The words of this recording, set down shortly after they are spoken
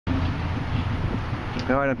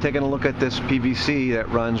Alright, I'm taking a look at this PVC that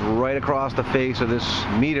runs right across the face of this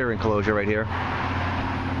meter enclosure right here.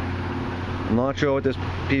 I'm not sure what this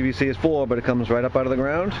PVC is for, but it comes right up out of the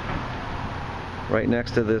ground, right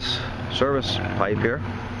next to this service pipe here.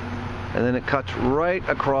 And then it cuts right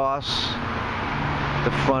across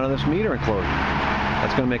the front of this meter enclosure.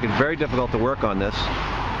 That's going to make it very difficult to work on this.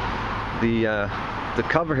 The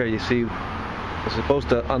cover here, you see, is supposed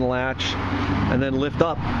to unlatch and then lift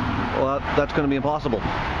up. Well, that's going to be impossible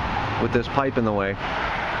with this pipe in the way.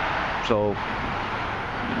 So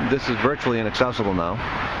this is virtually inaccessible now.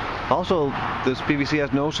 Also, this PVC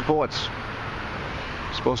has no supports.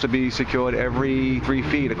 It's supposed to be secured every 3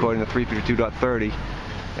 feet according to 352.30,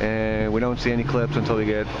 and we don't see any clips until we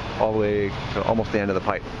get all the way to almost the end of the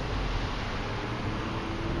pipe.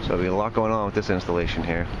 So there's a lot going on with this installation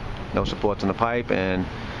here. No supports in the pipe, and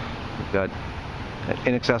we've got an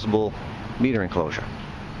inaccessible meter enclosure.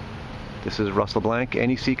 This is Russ LeBlanc,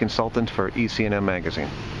 NEC consultant for ec&m magazine.